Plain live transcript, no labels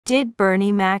Did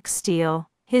Bernie Mac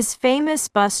steal his famous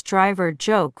bus driver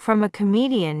joke from a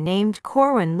comedian named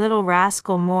Corwin Little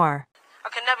Rascal Moore?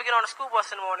 I could never get on a school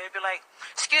bus in the morning. It'd be like,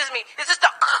 excuse me, is this the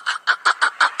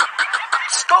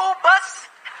school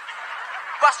bus?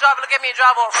 Bus driver look at me and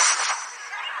drive off. So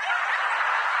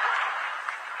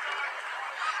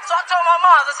I told my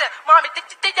mom, I said, Mommy,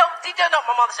 did you know?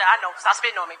 My mother said, I know, stop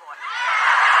spitting on me, boy.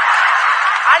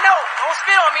 I know, don't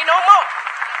spit on me no more.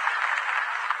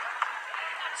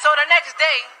 So the next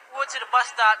day, we went to the bus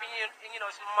stop, and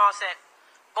my mom said,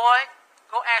 boy,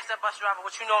 go ask that bus driver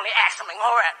what you normally ask him, and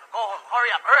hurry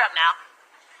up now.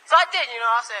 So I did,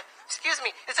 I said, excuse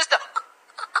me, is this the...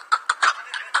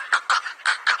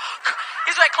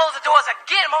 He's ready to close the doors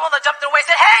again. My mother jumped away and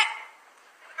said, hey,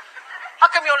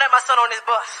 how come you don't let my son on this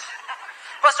bus?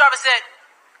 Bus driver said,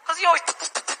 because he always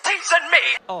teaching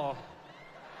me. Oh.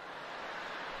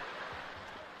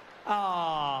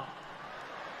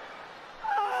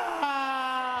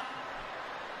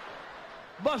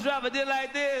 Bus driver did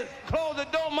like this, closed the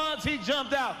door, Monty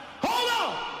jumped out. Hold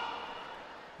on!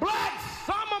 Black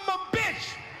son of a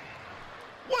bitch!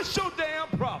 What's your damn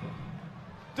problem?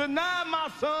 Deny my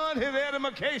son his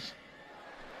education.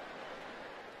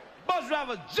 Bus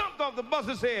driver jumped off the bus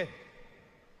and said,